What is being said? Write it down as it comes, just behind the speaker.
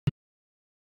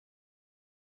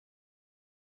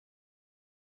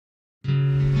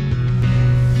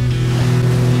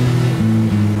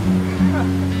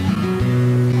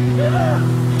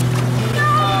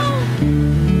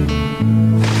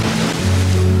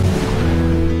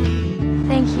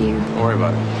Don't worry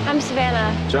about it. I'm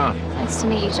Savannah. Jhon. Nice to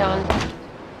meet you, Jhon.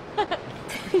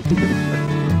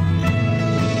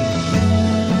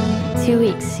 2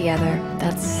 weeks together.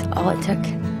 That's all it took.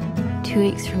 2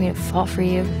 weeks for me to fall for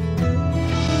you.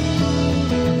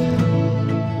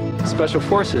 Special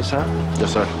Forces, huh?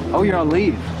 Yes, sir. Oh, you're on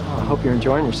leave. Oh, I hope you're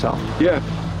enjoying yourself. Yeah,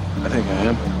 I think I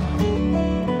am.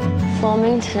 Full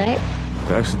moon tonight.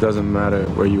 It actually doesn't matter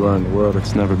where you are in the world.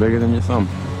 It's never bigger than your thumb.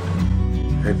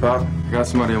 Hey, Pop, I got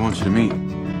somebody I want you to meet.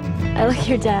 I like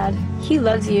your dad. He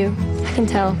loves you. I can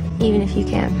tell, even if you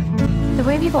can't. The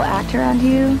way people act around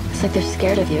you, it's like they're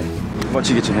scared of you. Why don't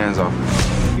you get your hands off?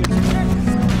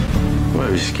 Why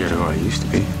are you scared of who I used to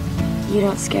be? You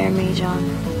don't scare me, Jhon.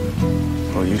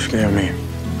 Well, you scare me.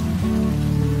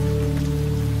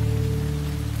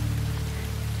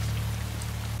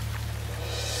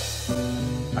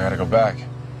 I gotta go back.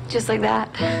 Just like that.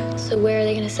 So where are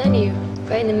they gonna send you?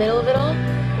 Right in the middle of it all?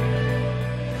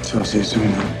 So I'll see you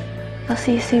soon, then. I'll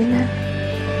see you soon then.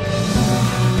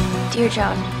 Dear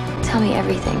Jhon, tell me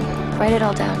everything. Write it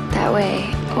all down. That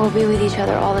way, we'll be with each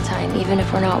other all the time, even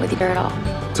if we're not with you at all.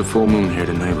 It's a full moon here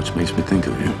tonight, which makes me think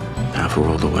of you. Half a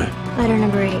world away. Letter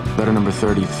number 8. Letter number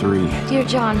 33. Dear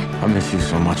Jhon, I miss you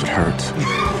so much it hurts.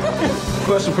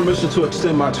 Requesting permission to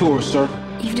extend my tour, sir.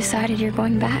 you've decided you're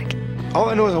going back. All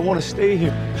I know is I want to stay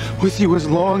here with you as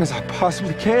long as I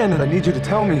possibly can, and I need you to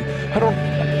tell me. I don't...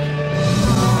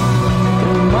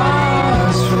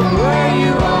 Miles from where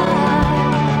you are,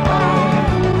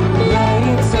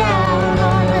 laying down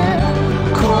on the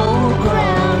cold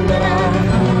ground, and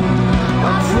I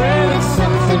pray that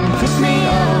something picks me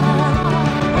up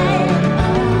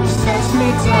and sets me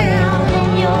down in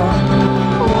your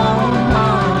warm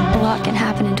arms. A lot can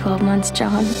happen in 12 months,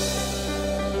 Jhon.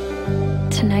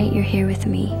 Tonight you're here with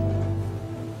me.